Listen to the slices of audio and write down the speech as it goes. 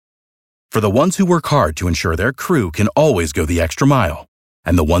For the ones who work hard to ensure their crew can always go the extra mile,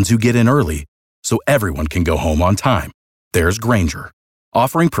 and the ones who get in early so everyone can go home on time, there's Grainger,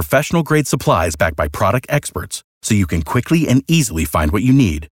 offering professional-grade supplies backed by product experts so you can quickly and easily find what you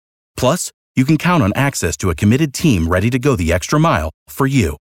need. Plus, you can count on access to a committed team ready to go the extra mile for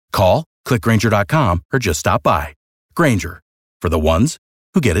you. Call, click Grainger.com, or just stop by. Grainger, for the ones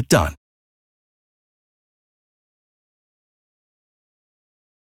who get it done.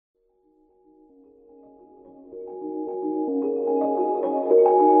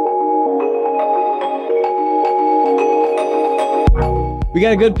 We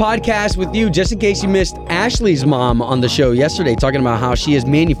got a good podcast with you, just in case you missed Ashley's mom on the show yesterday, talking about how she is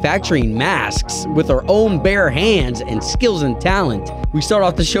manufacturing masks with her own bare hands and skills and talent. We start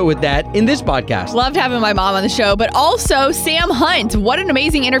off the show with that in this podcast. Loved having my mom on the show, but also Sam Hunt. What an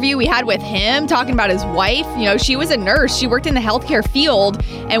amazing interview we had with him, talking about his wife. You know, she was a nurse. She worked in the healthcare field,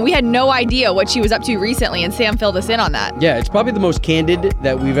 and we had no idea what she was up to recently, and Sam filled us in on that. Yeah, it's probably the most candid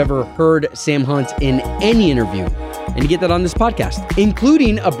that we've ever heard Sam Hunt in any interview. And you get that on this podcast,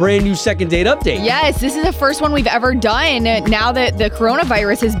 including a brand new second date update. Yes, this is the first one we've ever done now that the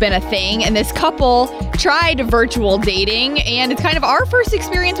coronavirus has been a thing, and this couple tried virtual dating, and it's kind of our first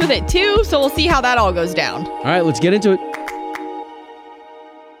experience with it too, so we'll see how that all goes down. All right, let's get into it.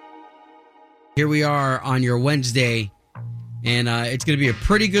 Here we are on your Wednesday, and it's going to be a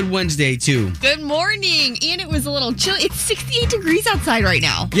pretty good Wednesday too. Good morning, and it was a little chilly. It's 68 degrees outside right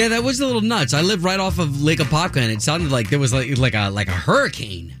now. Yeah, that was a little nuts. I live right off of Lake Apopka, and it sounded like there was like a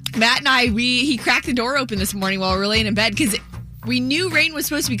hurricane. Matt and I, he cracked the door open this morning while we were laying in bed because we knew rain was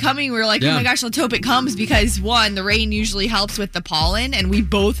supposed to be coming. We were like, oh my gosh, let's hope it comes because, one, the rain usually helps with the pollen, and we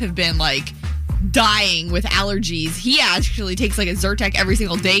both have been like dying with allergies. He actually takes like a Zyrtec every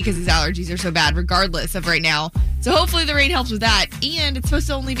single day because his allergies are so bad, regardless of right now. So hopefully the rain helps with that. And it's supposed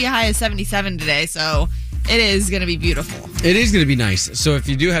to only be a high of 77 today, so it is going to be beautiful. It is going to be nice. So if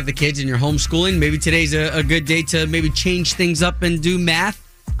you do have the kids and you're homeschooling, maybe today's a good day to maybe change things up and do math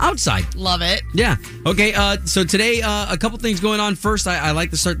outside. Love it. Yeah. Okay, so today, a couple things going on. First, I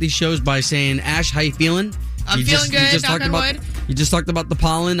like to start these shows by saying, Ash, how you feeling? I'm feeling good, knock on wood. You just talked about the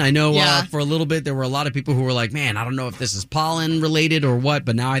pollen. I know for a little bit there were a lot of people who were like, man, I don't know if this is pollen related or what,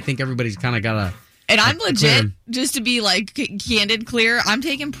 but now I think everybody's kind of got a... And I'm legit, just to be like candid, clear, I'm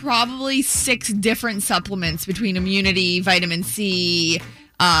taking probably 6 different supplements between immunity, vitamin C,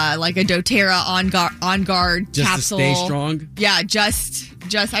 like a doTERRA on guard just capsule. Just to stay strong? Yeah, just,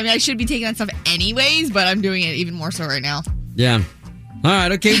 I mean, I should be taking that stuff anyways, but I'm doing it even more so right now. Yeah. All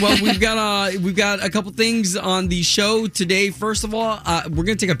right. Okay. Well, we've got a couple things on the show today. First of all, we're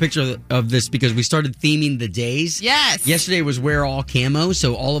gonna take a picture of this because we started theming the days. Yes. Yesterday was wear all camo,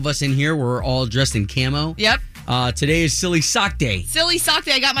 so all of us in here were all dressed in camo. Yep. Today is Silly Sock Day. Silly Sock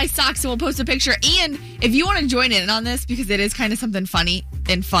Day. I got my socks, so we'll post a picture. And if you want to join in on this, because it is kind of something funny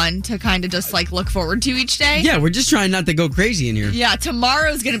and fun to kind of just like look forward to each day. Yeah, we're just trying not to go crazy in here. Yeah,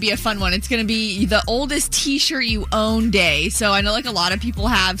 tomorrow's going to be a fun one. It's going to be the oldest t-shirt you own day. So I know like a lot of people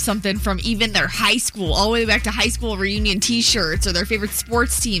have something from even their high school, all the way back to high school reunion t-shirts or their favorite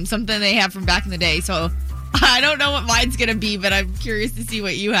sports team, something they have from back in the day. So I don't know what mine's going to be, but I'm curious to see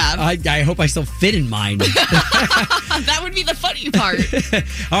what you have. I hope I still fit in mine. That would be the funny part.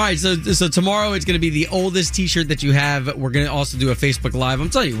 All right, so tomorrow it's going to be the oldest t-shirt that you have. We're going to also do a Facebook Live. I'm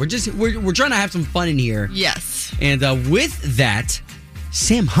telling you, we're trying to have some fun in here. Yes. And with that,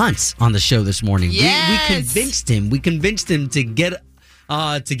 Sam Hunt's on the show this morning. Yes. We convinced him to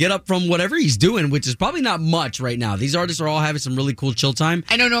get up from whatever he's doing, which is probably not much right now. These artists are all having some really cool chill time.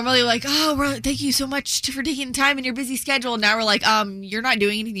 I know normally like, thank you so much for taking time in your busy schedule. Now we're like, you're not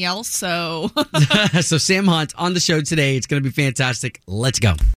doing anything else, so. So Sam Hunt on the show today. It's going to be fantastic. Let's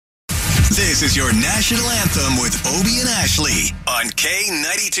go. This is your national anthem with Obie and Ashley on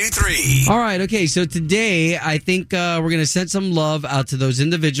K92.3. All right, okay, so today I think we're going to send some love out to those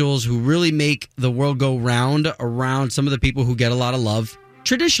individuals who really make the world go round around some of the people who get a lot of love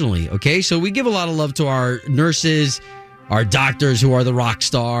traditionally, okay? So we give a lot of love to our nurses, our doctors who are the rock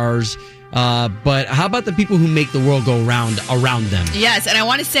stars, but how about the people who make the world go round around them? Yes, and I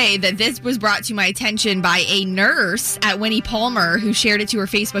want to say that this was brought to my attention by a nurse at Winnie Palmer who shared it to her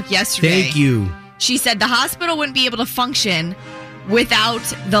Facebook yesterday. Thank you. She said the hospital wouldn't be able to function without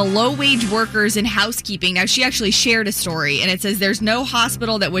the low-wage workers in housekeeping. Now, she actually shared a story, and it says there's no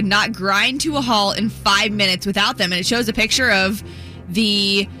hospital that would not grind to a halt in 5 minutes without them. And it shows a picture of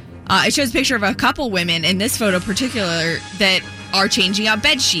a couple women in this photo particular that are changing out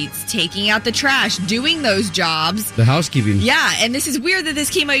bed sheets, taking out the trash, doing those jobs. The housekeeping. Yeah, and this is weird that this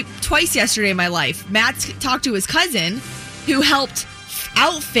came out twice yesterday in my life. Matt talked to his cousin who helped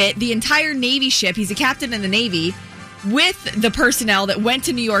outfit the entire Navy ship. He's a captain in the Navy with the personnel that went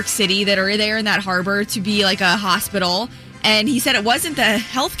to New York City that are there in that harbor to be like a hospital. And he said it wasn't the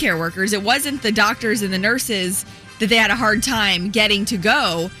healthcare workers, it wasn't the doctors and the nurses that they had a hard time getting to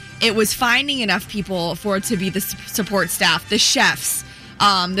go. It was finding enough people for it to be the support staff, the chefs,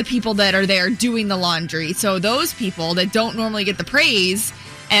 the people that are there doing the laundry. So those people that don't normally get the praise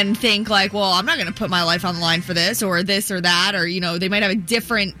and think like, well, I'm not going to put my life on the line for this or that, or, they might have a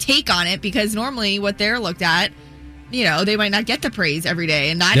different take on it because normally what they're looked at, they might not get the praise every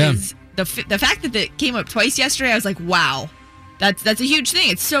day. And that is the fact that it came up twice yesterday. I was like, wow. That's a huge thing.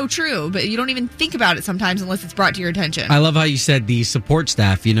 It's so true, but you don't even think about it sometimes unless it's brought to your attention. I love how you said the support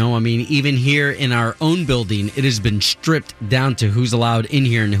staff, even here in our own building, it has been stripped down to who's allowed in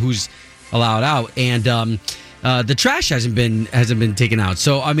here and who's allowed out. And the trash hasn't been taken out.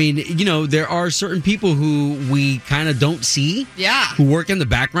 So, there are certain people who we kind of don't see who work in the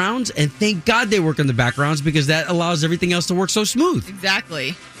backgrounds. And thank God they work in the backgrounds because that allows everything else to work so smooth.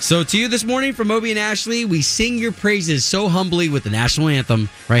 Exactly. So to you this morning from Obie and Ashley, we sing your praises so humbly with the national anthem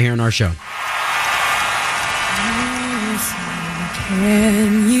right here on our show.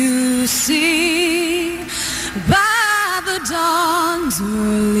 Can you see by the dawn's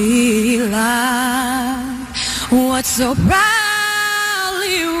early light what so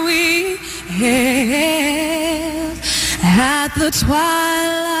proudly we hailed at the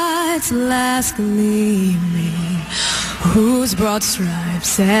twilight's last gleaming, whose broad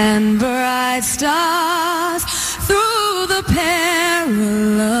stripes and bright stars through the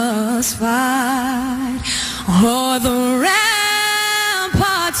perilous fight o'er the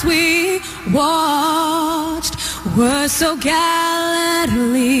ramparts we watched were so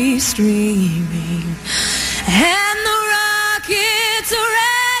gallantly streaming, and the rockets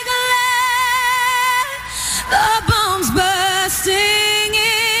regular, the bombs bursting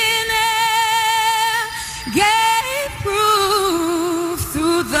in air, gave proof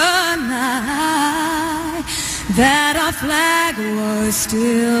through the night that our flag was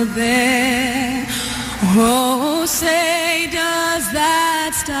still there. Oh, say does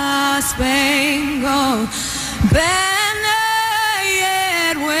that star-spangled banner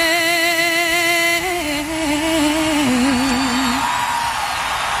yet wave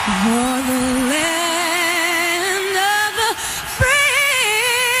o'er the land of the free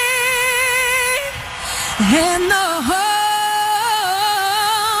and the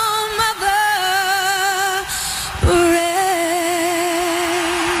home of the brave.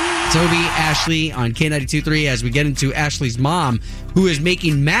 Toby, Ashley on K92.3 as we get into Ashley's mom, who is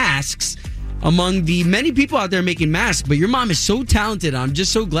making masks among the many people out there making masks. But your mom is so talented. I'm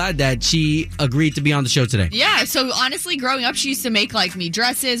just so glad that she agreed to be on the show today. Yeah, so honestly, growing up, she used to make me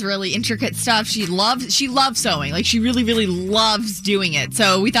dresses, really intricate stuff. She loves sewing. Like, she really, really loves doing it.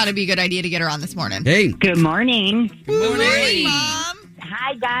 So we thought it'd be a good idea to get her on this morning. Hey. Good morning. Good morning, Mom.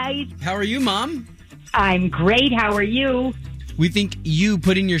 Hi, guys. How are you, Mom? I'm great. How are you? We think you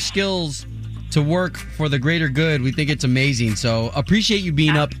putting your skills to work for the greater good, we think it's amazing. So appreciate you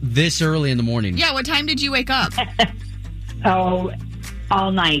being up this early in the morning. Yeah, what time did you wake up? Oh,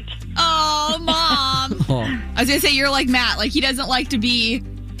 all night. Oh, Mom. Oh. I was going to say, you're like Matt. Like, he doesn't like to be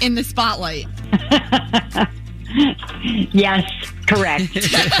in the spotlight. Yes, correct.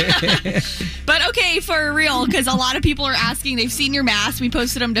 But okay, for real, because a lot of people are asking, they've seen your mask. We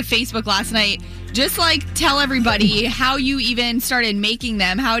posted them to Facebook last night. Just tell everybody how you even started making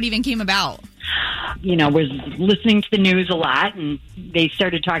them, how it even came about. Was listening to the news a lot, and they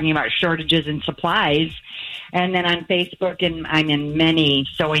started talking about shortages in supplies. And then on Facebook, and I'm in many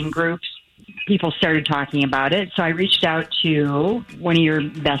sewing groups, people started talking about it. So I reached out to one of your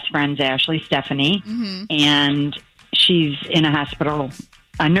best friends, Ashley, Stephanie, and she's in a hospital,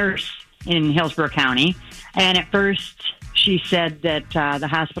 a nurse in Hillsborough County. And at first, she said that the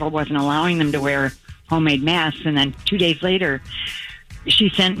hospital wasn't allowing them to wear homemade masks. And then 2 days later, she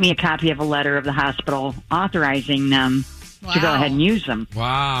sent me a copy of a letter of the hospital authorizing them to go ahead and use them.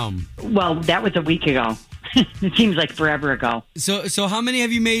 Wow. Well, that was a week ago. It seems like forever ago. So how many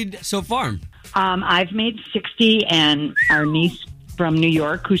have you made so far? I've made 60, and our niece from New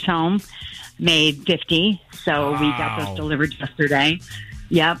York, who's home, made 50. So we got those delivered yesterday.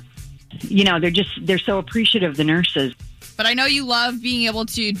 Yep. They're so appreciative, the nurses. But I know you love being able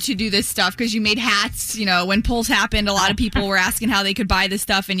to do this stuff because you made hats. When polls happened, a lot of people were asking how they could buy this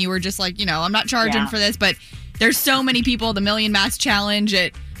stuff, and you were just like, I'm not charging for this. But there's so many people. The Million Mask Challenge,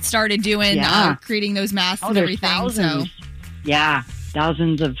 it started doing creating those masks and everything. Thousands. Yeah,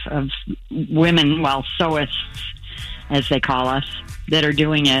 thousands of women, sewists, as they call us, that are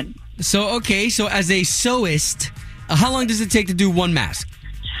doing it. So as a sewist, How long does it take to do one mask?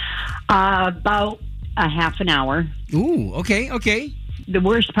 About a half an hour. Ooh, okay. The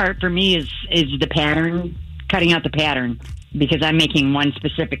worst part for me is the pattern, cutting out the pattern, because I'm making one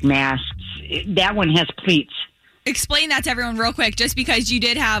specific mask. That one has pleats. Explain that to everyone real quick, just because you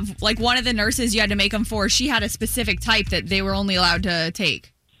did have, like, one of the nurses you had to make them for, she had a specific type that they were only allowed to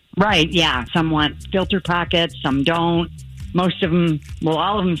take. Right, yeah. Some want filter pockets, some don't. Most of them, well,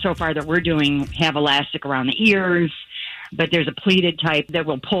 all of them so far that we're doing have elastic around the ears, but there's a pleated type that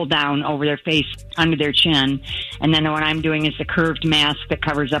will pull down over their face, under their chin. And then what I'm doing is the curved mask that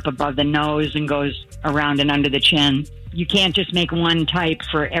covers up above the nose and goes around and under the chin. You can't just make one type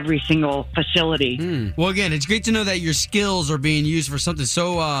for every single facility. Well, again, it's great to know that your skills are being used for something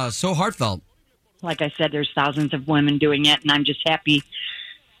so heartfelt. Like I said, there's thousands of women doing it, and I'm just happy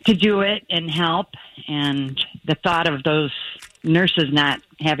to do it and help. And the thought of those nurses not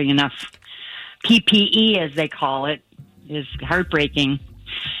having enough PPE, as they call it, is heartbreaking.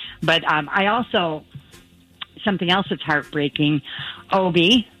 But I also, something else that's heartbreaking,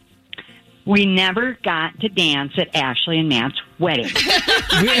 Obi, we never got to dance at Ashley and Matt's wedding.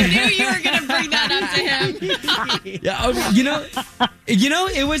 I knew you were going to bring that up to him. Yeah,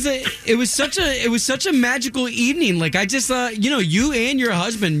 it was such a magical evening. Like, I just, you and your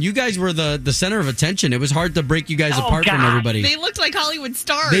husband, you guys were the center of attention. It was hard to break you guys apart from everybody. They looked like Hollywood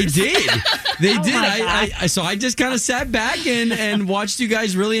stars. They did. They did. my So I just kind of sat back and watched you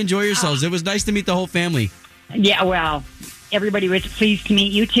guys really enjoy yourselves. It was nice to meet the whole family. Yeah, well, everybody was pleased to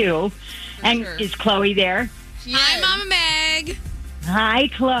meet you, too. And sure. is Chloe there? Hi, Mama Meg. Hi,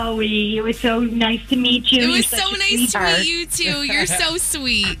 Chloe. It was so nice to meet you. It You're was such so a nice sweetheart. to meet you, too. You're so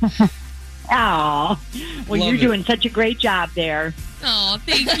sweet. Oh, well, Love you're it. doing such a great job there. Oh,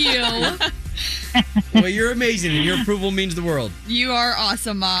 thank you. Well, you're amazing, and your approval means the world. You are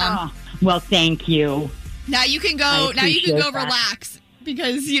awesome, Mom. Oh, well, thank you. Now you can go. I Now you can go appreciate that. relax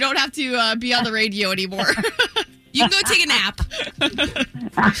because you don't have to be on the radio anymore. You can go take a nap.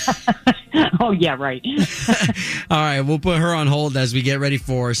 Oh, yeah, right. All right, we'll put her on hold as we get ready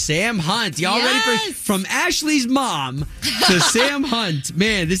for Sam Hunt. Y'all ready for Yes. from Ashley's mom to Sam Hunt?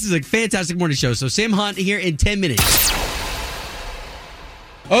 Man, this is a fantastic morning show. So Sam Hunt here in 10 minutes.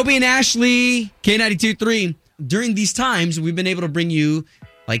 Obie and Ashley, K92.3. During these times, we've been able to bring you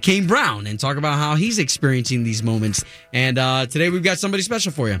like Kane Brown and talk about how he's experiencing these moments. And today we've got somebody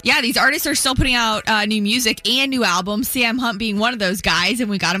special for you. Yeah, these artists are still putting out new music and new albums. Sam Hunt being one of those guys, and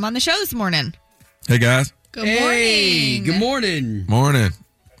we got him on the show this morning. Hey, guys. Good Hey, morning. good morning. Morning.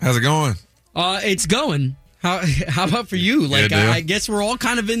 How's it going? It's going. How about for you? Like, Good deal. I guess we're all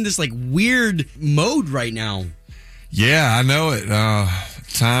kind of in this like weird mode right now. Yeah, I know it.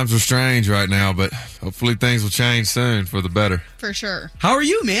 Times are strange right now, but hopefully things will change soon for the better. For sure. How are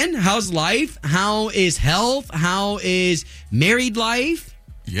you, man? How's life? How is health? How is married life?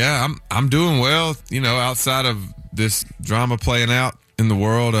 Yeah, I'm doing well. You know, outside of this drama playing out in the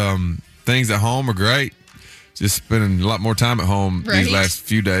world, things at home are great. Just spending a lot more time at home Right. these last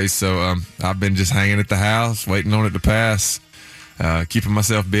few days. So I've been just hanging at the house, waiting on it to pass, keeping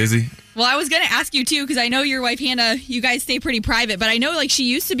myself busy. Well, I was going to ask you, too, because I know your wife, Hannah, you guys stay pretty private, but I know, like, she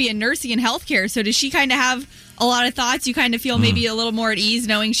used to be in nursing and healthcare, so does she kind of have a lot of thoughts? You kind of feel maybe a little more at ease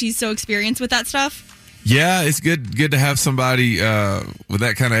knowing she's so experienced with that stuff? Yeah, it's good to have somebody with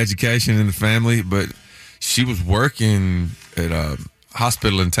that kind of education in the family, but she was working at a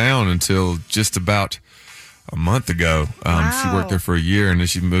hospital in town until just about a month ago. She worked there for a year, and then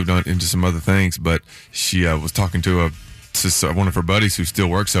she moved on into some other things, but she was talking to one of her buddies who still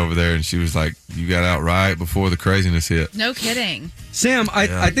works over there, and she was like, you got out right before the craziness hit. No kidding. Sam,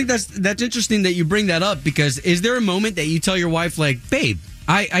 I think that's interesting that you bring that up, because is there a moment that you tell your wife, like, babe,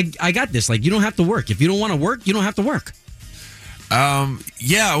 I got this. Like, you don't have to work. If you don't want to work, you don't have to work.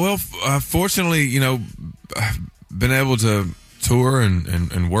 Yeah, well, fortunately, you know, I've been able to tour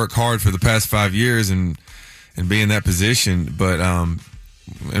and work hard for the past 5 years and be in that position. But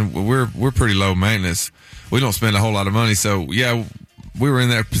and we're pretty low maintenance. We don't spend a whole lot of money, so yeah, we were in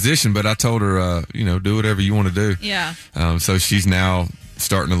that position. But I told her, you know, do whatever you want to do. Yeah. So she's now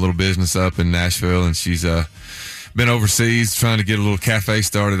starting a little business up in Nashville, and she's been overseas trying to get a little cafe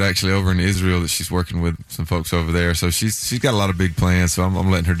started actually over in Israel that she's working with some folks over there. So she's got a lot of big plans. So I'm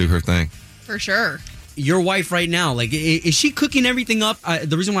letting her do her thing. For sure. Your wife right now, like, is she cooking everything up?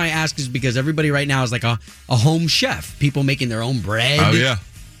 The reason why I ask is because everybody right now is like a home chef. People making their own bread. Oh yeah.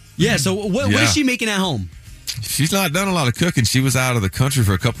 Yeah. So what is she making at home? She's not done a lot of cooking. She was out of the country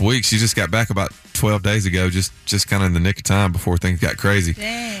for a couple weeks. She just got back about 12 days ago, just kind of in the nick of time before things got crazy.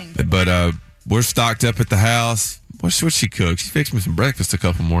 Dang. But we're stocked up at the house. What she cooked? She fixed me some breakfast a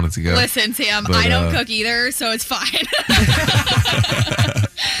couple mornings ago. Listen, Sam, But, I don't cook either, so it's fine.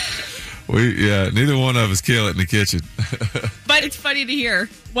 Neither one of us kill it in the kitchen. But it's funny to hear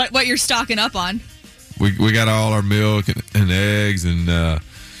what you're stocking up on. We got all our milk and eggs, and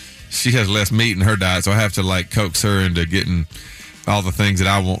she has less meat in her diet, so I have to like coax her into getting all the things that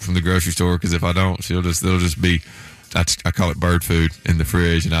I want from the grocery store. Because if I don't, it'll just be, I call it bird food in the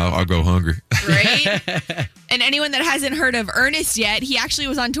fridge, and I'll go hungry. Right? And anyone that hasn't heard of Ernest yet, he actually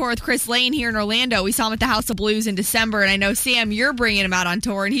was on tour with Chris Lane here in Orlando. We saw him at the House of Blues in December, and I know, Sam, you're bringing him out on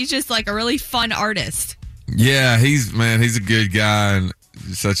tour, and he's just like a really fun artist. Yeah, he's a good guy and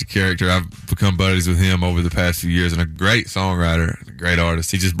such a character. I've become buddies with him over the past few years, and a great songwriter, and a great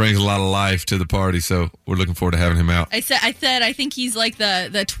artist. He just brings a lot of life to the party, so we're looking forward to having him out. I think he's like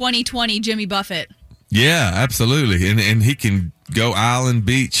the 2020 Jimmy Buffett. Yeah, absolutely. And he can go island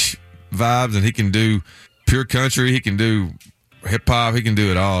beach vibes, and he can do pure country. He can do hip hop. He can do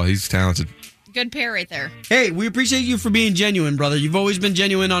it all. He's talented. Good pair right there. Hey, we appreciate you for being genuine, brother. You've always been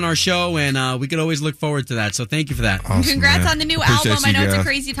genuine on our show, and we could always look forward to that. So thank you for that. Awesome, Congrats man. on the new Appreciate album. I know you it's a guys.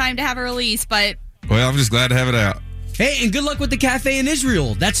 crazy time to have a release, but Well, I'm just glad to have it out. Hey, and good luck with the cafe in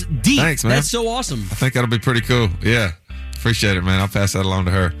Israel. That's deep. Thanks, man. That's so awesome. I think that'll be pretty cool. Yeah. Appreciate it, man. I'll pass that along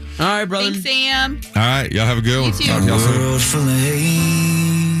to her. All right, brother. thanks, Sam. All right. Y'all have a good one. too. Talk to y'all soon. World full of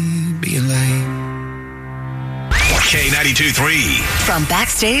hate, being lame. K92.3. From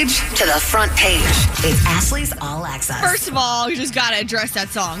backstage to the front page, it's Ashley's All Access. First of all, you just got to address that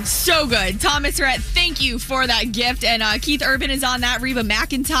song. So good. Thomas Rhett, thank you for that gift. And Keith Urban is on that. Reba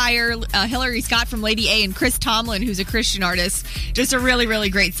McEntire, Hillary Scott from Lady A, and Chris Tomlin, who's a Christian artist. Just a really, really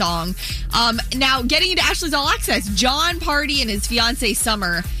great song. Now, getting into Ashley's All Access, John Party and his fiancee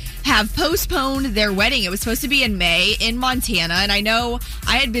Summer have postponed their wedding. It was supposed to be in May in Montana, and I know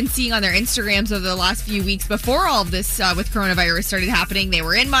I had been seeing on their Instagrams over the last few weeks before all of this with coronavirus started happening. They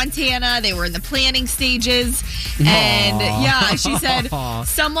were in Montana, they were in the planning stages, and yeah, she said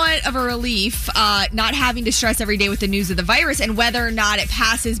somewhat of a relief not having to stress every day with the news of the virus and whether or not it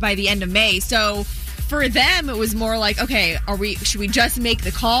passes by the end of May. So for them, it was more like, okay, should we just make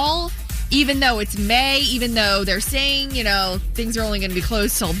the call? Even though it's May, even though they're saying, things are only going to be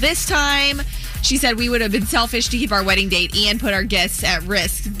closed till this time, she said we would have been selfish to keep our wedding date and put our guests at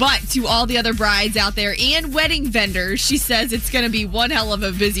risk. But to all the other brides out there and wedding vendors, she says it's going to be one hell of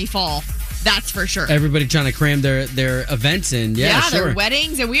a busy fall. That's for sure. Everybody trying to cram their events in. Yeah, sure. Their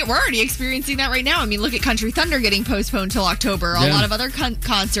weddings. And we're already experiencing that right now. I mean, look at Country Thunder getting postponed till October. A lot of other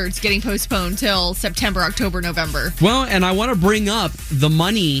concerts getting postponed till September, October, November. Well, and I want to bring up the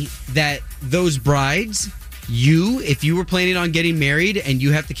money that those brides, if you were planning on getting married and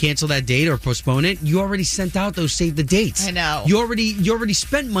you have to cancel that date or postpone it, you already sent out those save the dates. I know. You already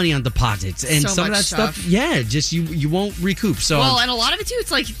spent money on deposits and So some of much that stuff. Yeah, just you won't recoup. So well, and a lot of it too,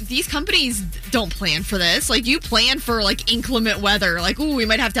 it's like these companies don't plan for this. Like you plan for like inclement weather, like we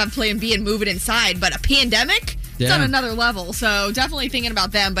might have to have plan B and move it inside, but a pandemic. It's on another level, so definitely thinking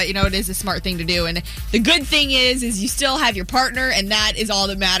about them, but it is a smart thing to do. And the good thing is you still have your partner, and that is all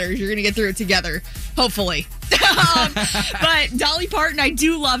that matters. You're going to get through it together, hopefully. But Dolly Parton, I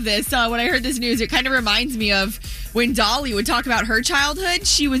do love this. When I heard this news, it kind of reminds me of when Dolly would talk about her childhood.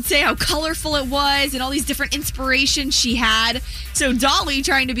 She would say how colorful it was and all these different inspirations she had. So Dolly,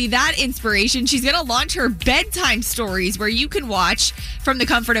 trying to be that inspiration, she's going to launch her bedtime stories where you can watch from the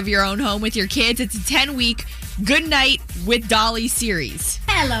comfort of your own home with your kids. It's a 10-week Good Night with Dolly series.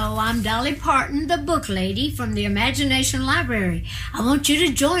 Hello, I'm Dolly Parton, the book lady from the Imagination Library. I want you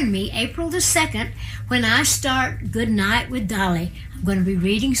to join me April the 2nd when I start Good Night with Dolly. I'm going to be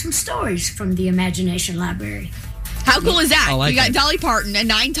reading some stories from the Imagination Library. How cool is that? I like you got that. Dolly Parton, a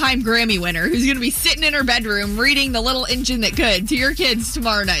 9-time Grammy winner, who's going to be sitting in her bedroom reading The Little Engine That Could to your kids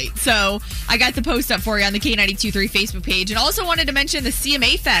tomorrow night. So I got the post up for you on the K92.3 Facebook page. And also wanted to mention the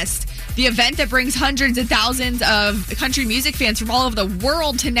CMA Fest, the event that brings hundreds of thousands of country music fans from all over the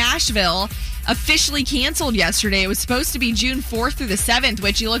world to Nashville, officially canceled yesterday. It was supposed to be June 4th through the 7th,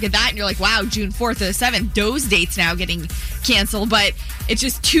 which you look at that and you're like, wow, June 4th through the 7th. Those dates now getting canceled, but it's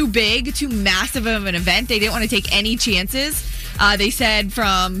just too big, too massive of an event. They didn't want to take any chances. They said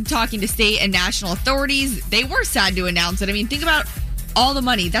from talking to state and national authorities, they were sad to announce it. I mean, think about all the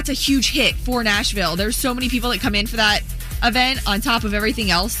money. That's a huge hit for Nashville. There's so many people that come in for that event on top of everything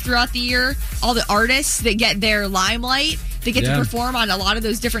else throughout the year. All the artists that get their limelight, they get to perform on a lot of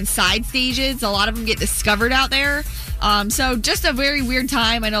those different side stages. A lot of them get discovered out there. So just a very weird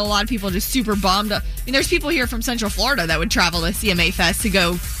time. I know a lot of people are just super bummed. I mean, there's people here from Central Florida that would travel to CMA Fest to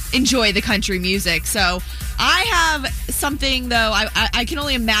go enjoy the country music. So I have something, though. I can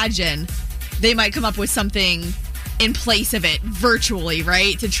only imagine they might come up with something in place of it virtually,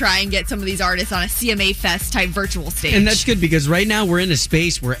 right? To try and get some of these artists on a CMA Fest type virtual stage. And that's good because right now we're in a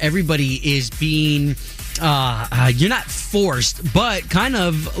space where everybody is being, you're not forced, but kind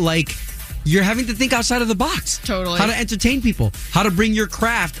of like you're having to think outside of the box. Totally. How to entertain people, how to bring your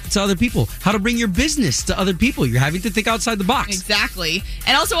craft to other people, how to bring your business to other people. You're having to think outside the box. Exactly.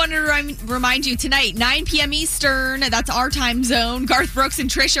 And also wanted to remind you tonight, 9 p.m. Eastern, that's our time zone, Garth Brooks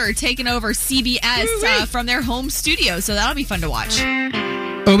and Trisha are taking over CBS from their home studio. So that'll be fun to watch.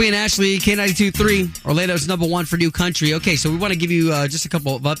 Obie and Ashley, K92.3, Orlando's #1 for new country. Okay, so we want to give you just a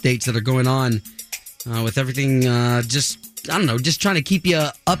couple of updates that are going on with everything just trying to keep you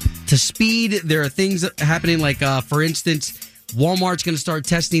up to speed. There are things happening like, for instance, Walmart's going to start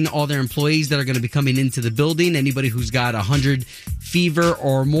testing all their employees that are going to be coming into the building. Anybody who's got 100 fever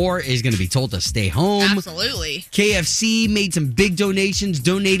or more is going to be told to stay home. Absolutely. KFC made some big donations,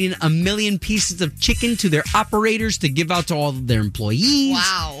 donating 1 million pieces of chicken to their operators to give out to all of their employees.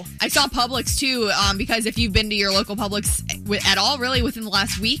 Wow. I saw Publix too, because if you've been to your local Publix at all, really, within the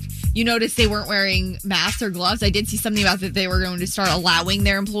last week, you noticed they weren't wearing masks or gloves. I did see something about that they were going to start allowing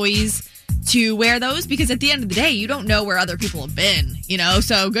their employees to wear those because at the end of the day, you don't know where other people have been,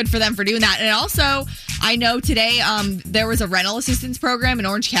 so good for them for doing that. And also, I know today there was a rental assistance program in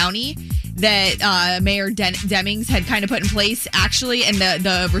Orange County that Mayor Demings had kind of put in place, actually, and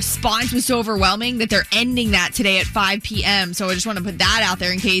the response was so overwhelming that they're ending that today at 5 p.m. So I just want to put that out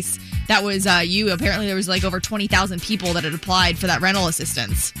there in case that was you. Apparently, there was like over 20,000 people that had applied for that rental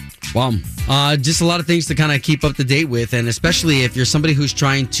assistance. Wow. Just a lot of things to kind of keep up to date with, and especially if you're somebody who's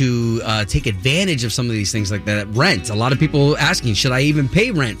trying to take advantage of some of these things like that. Rent. A lot of people asking, should I even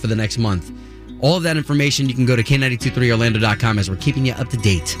pay rent for the next month? All of that information, you can go to K923Orlando.com as we're keeping you up to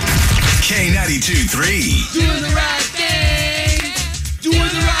date. K92.3. Doing the right thing. Doing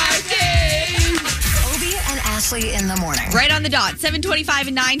the right thing. Obie and Ashley in the morning. Right on the dot, 7:25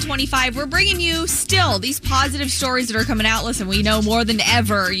 and 9:25. We're bringing you still these positive stories that are coming out. Listen, we know more than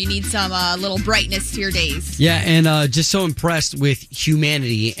ever you need some little brightness to your days. Yeah, and just so impressed with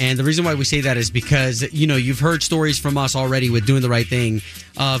humanity. And the reason why we say that is because, you've heard stories from us already with Doing the Right Thing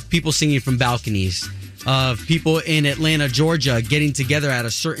of people singing from balconies, of people in Atlanta, Georgia, getting together at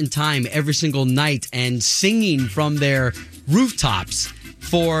a certain time every single night and singing from their rooftops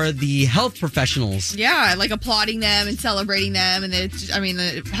for the health professionals. Yeah, like applauding them and celebrating them. And the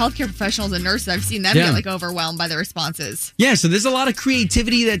healthcare professionals and nurses, I've seen them get overwhelmed by the responses. Yeah, so there's a lot of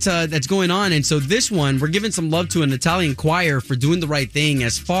creativity that's going on. And so this one, we're giving some love to an Italian choir for doing the right thing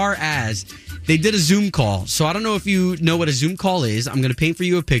as far as they did a Zoom call. So I don't know if you know what a Zoom call is. I'm going to paint for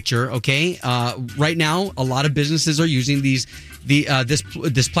you a picture, okay? Right now, a lot of businesses are using this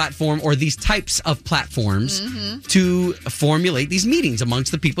platform or these types of platforms to formulate these meetings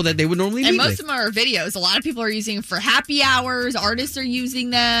amongst the people that they would normally meet And most with. of them are videos. A lot of people are using them for happy hours. Artists are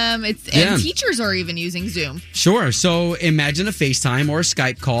using them. And teachers are even using Zoom. Sure. So imagine a FaceTime or a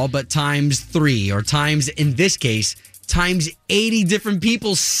Skype call, but times 3 or times, in this case, times 80 different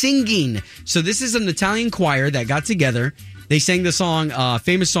people singing. So this is an Italian choir that got together. They sang the song,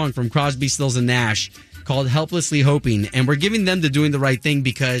 famous song from Crosby, Stills and Nash called Helplessly Hoping. And we're giving them the Doing the Right Thing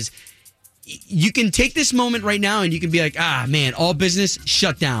because you can take this moment right now and you can be like, man, all business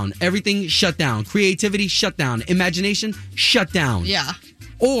shut down. Everything shut down. Creativity shut down. Imagination shut down. Yeah.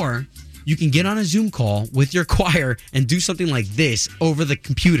 Or you can get on a Zoom call with your choir and do something like this over the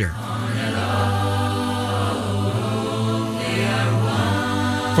computer.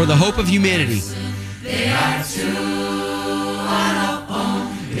 For the hope of humanity.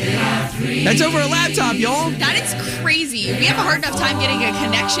 That's over a laptop, y'all. That is crazy. We have a hard enough time getting a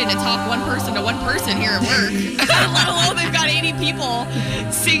connection to talk one person to one person here at work. Let alone they've got 80 people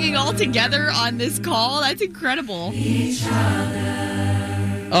singing all together on this call. That's incredible.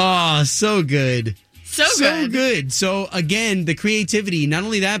 Oh, so good. So good. So again, the creativity, not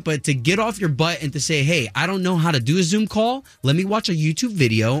only that, but to get off your butt and to say, hey, I don't know how to do a Zoom call. Let me watch a YouTube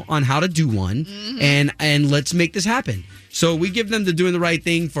video on how to do one and let's make this happen. So we give them the Doing the Right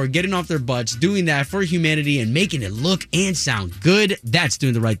Thing for getting off their butts, doing that for humanity and making it look and sound good. That's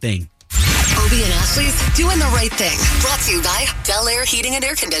Doing the Right Thing. Obie and Ashley's Doing the Right Thing. Brought to you by Bel Air Heating and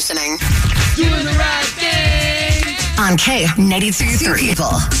Air Conditioning. Doing the right thing. On K92.3. 2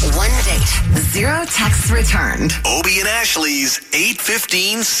 people, 1 date, 0 texts returned. Obie and Ashley's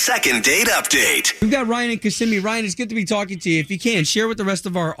 8:15 second date update. We've got Ryan and Kissimmee. Ryan, it's good to be talking to you. If you can, share with the rest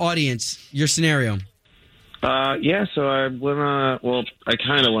of our audience your scenario. So I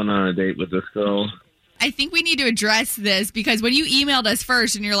kind of went on a date with this girl. I think we need to address this because when you emailed us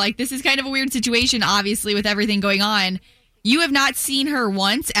first and you're like, this is kind of a weird situation, obviously, with everything going on, you have not seen her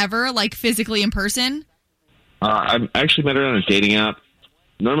once ever, like physically in person? I actually met her on a dating app.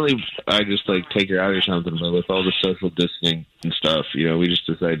 Normally, I just like take her out or something, but with all the social distancing and stuff, we just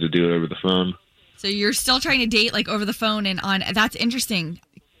decided to do it over the phone. So you're still trying to date like over the phone and on. That's interesting.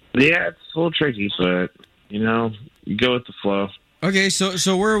 Yeah, it's a little tricky, but you go with the flow. Okay,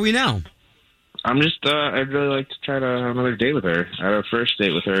 so where are we now? I'm just, I'd really like to try to have another date with her. I had a first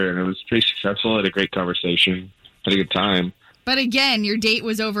date with her, and it was pretty successful. I had a great conversation. Had a good time. But again, your date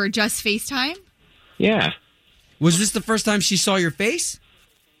was over just FaceTime? Yeah. Was this the first time she saw your face?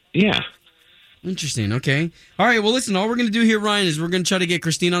 Yeah. Interesting, okay. All right, well, listen, all we're going to do here, Ryan, is we're going to try to get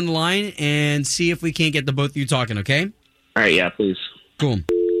Christine on the line and see if we can't get the both of you talking, okay? All right, yeah, please. Cool.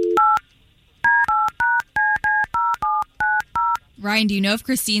 Ryan, do you know if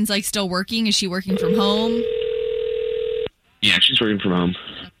Christine's like still working? Is she working from home? Yeah, she's working from home.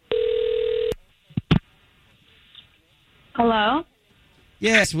 Hello?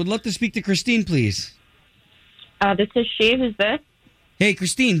 Yes, would love to speak to Christine, please. This is she. Who's this? Hey,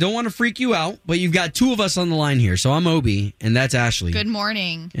 Christine, don't want to freak you out, but you've got two of us on the line here. So I'm Obi, and that's Ashley. Good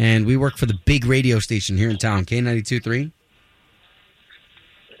morning. And we work for the big radio station here in town, K92.3.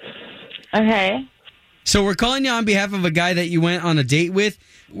 Okay. So we're calling you on behalf of a guy that you went on a date with.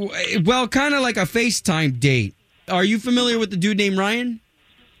 Well, kind of like a FaceTime date. Are you familiar with the dude named Ryan?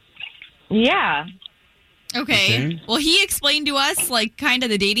 Yeah. Okay. Well, he explained to us like kind of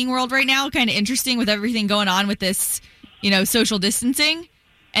the dating world right now, kind of interesting with everything going on with this, social distancing,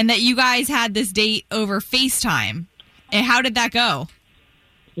 and that you guys had this date over FaceTime. And how did that go?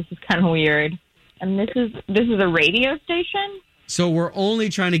 This is kind of weird. And this is a radio station? So we're only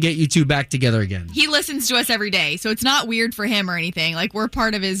trying to get you two back together again. He listens to us every day, so it's not weird for him or anything. Like, we're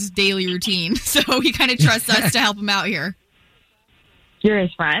part of his daily routine, so he kind of trusts us to help him out here. You're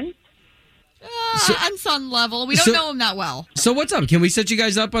his friend? On some level. We don't know him that well. So what's up? Can we set you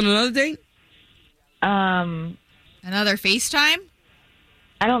guys up on another date? Another FaceTime?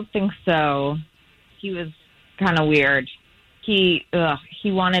 I don't think so. He was kind of weird. He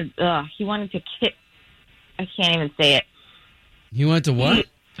wanted to kiss. I can't even say it. He wanted to what?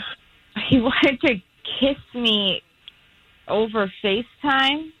 He wanted to kiss me over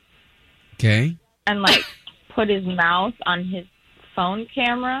FaceTime. Okay. And put his mouth on his phone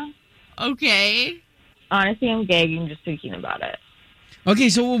camera. Okay. Honestly, I'm gagging just thinking about it. Okay,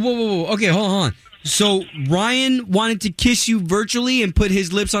 so whoa. Okay, hold on. So Ryan wanted to kiss you virtually and put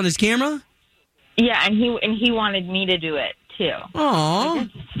his lips on his camera? Yeah, and he wanted me to do it too. Aww.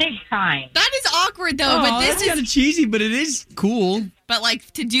 Big time. That is awkward though, but this that's is kind of cheesy, but it is cool. But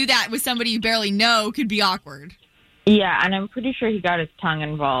to do that with somebody you barely know could be awkward. Yeah, and I'm pretty sure he got his tongue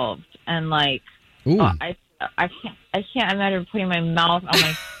involved, and Ooh. I can't imagine putting my mouth on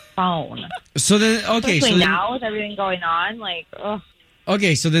my phone. So then, okay, especially now with everything going on, ugh.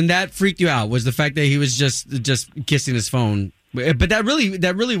 Okay, so then that freaked you out, was the fact that he was just kissing his phone. But that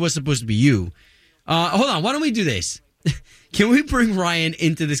really was supposed to be you. Hold on, why don't we do this? Can we bring Ryan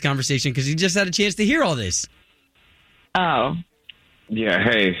into this conversation because he just had a chance to hear all this? Oh. Yeah,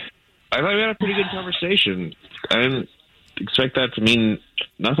 hey. I thought we had a pretty good conversation. I didn't expect that to mean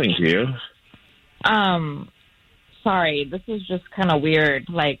nothing to you. Sorry, this is just kind of weird.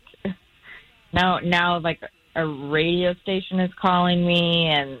 Now, a radio station is calling me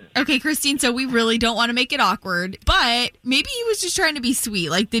and... Okay, Christine, so we really don't want to make it awkward, but maybe he was just trying to be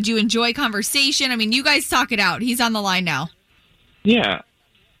sweet. Did you enjoy conversation? I mean, you guys talk it out. He's on the line now. Yeah.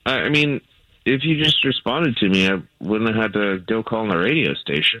 I mean, if you just responded to me, I wouldn't have had to go call the radio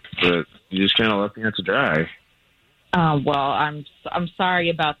station, but you just kind of left me out to dry. Well, I'm sorry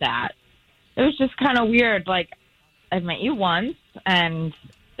about that. It was just kind of weird. I've met you once, and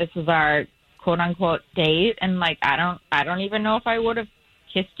this is our quote-unquote date, and I don't even know if I would have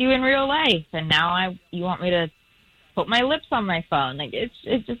kissed you in real life, and now you want me to put my lips on my phone. It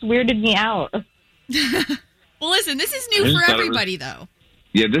just weirded me out. Well, listen, this is new for everybody, though.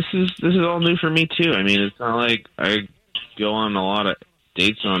 Yeah, this is all new for me too. I mean, it's not like I go on a lot of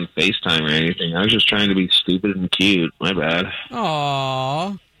dates on FaceTime or anything. I was just trying to be stupid and cute. My bad.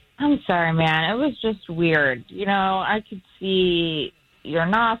 Aww. I'm sorry, man. It was just weird. I could see your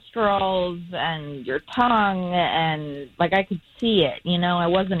nostrils and your tongue, and I could see it. I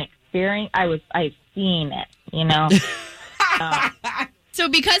wasn't experiencing. I've seen it. So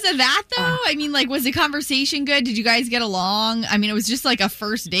because of that, though, I mean, was the conversation good? Did you guys get along? I mean, it was just a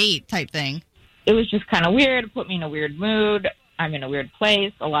first date type thing. It was just kind of weird. It put me in a weird mood. I'm in a weird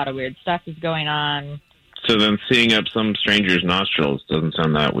place. A lot of weird stuff is going on. So then seeing up some stranger's nostrils doesn't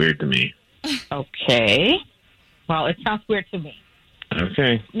sound that weird to me. Okay. Well, it sounds weird to me.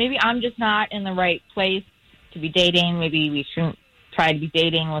 Okay. Maybe I'm just not in the right place to be dating. Maybe we shouldn't try to be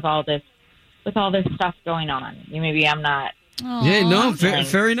dating with all this with all this stuff going on. Maybe I'm not. Yeah, no,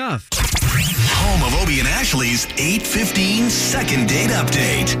 fair enough. Home of Obie and Ashley's 8:15 second date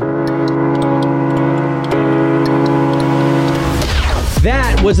update.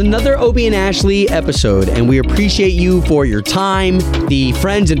 That was another Obie and Ashley episode, and we appreciate you for your time, the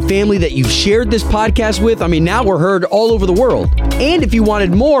friends and family that you've shared this podcast with. I mean, now we're heard all over the world. And if you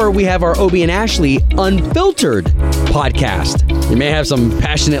wanted more, we have our Obie and Ashley Unfiltered podcast. You may have some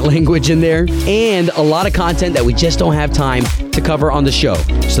passionate language in there and a lot of content that we just don't have time to cover on the show.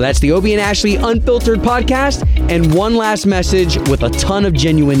 So that's the Obie and Ashley Unfiltered podcast. And one last message with a ton of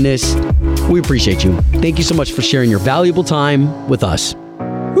genuineness. We appreciate you. Thank you so much for sharing your valuable time with us.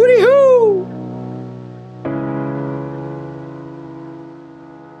 Hooty hoo!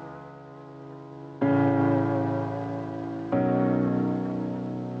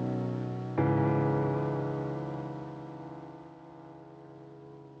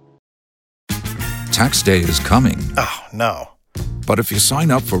 Tax day is coming. Oh, no. But if you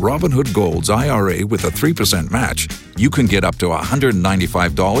sign up for Robinhood Gold's IRA with a 3% match, you can get up to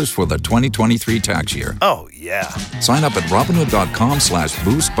 $195 for the 2023 tax year. Oh, yeah. Sign up at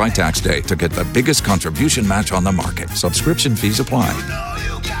Robinhood.com/boost by tax day to get the biggest contribution match on the market. Subscription fees apply.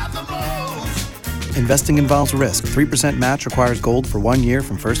 Investing involves risk. 3% match requires gold for 1 year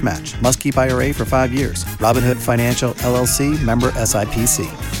from first match. Must keep IRA for 5 years. Robinhood Financial, LLC, member SIPC.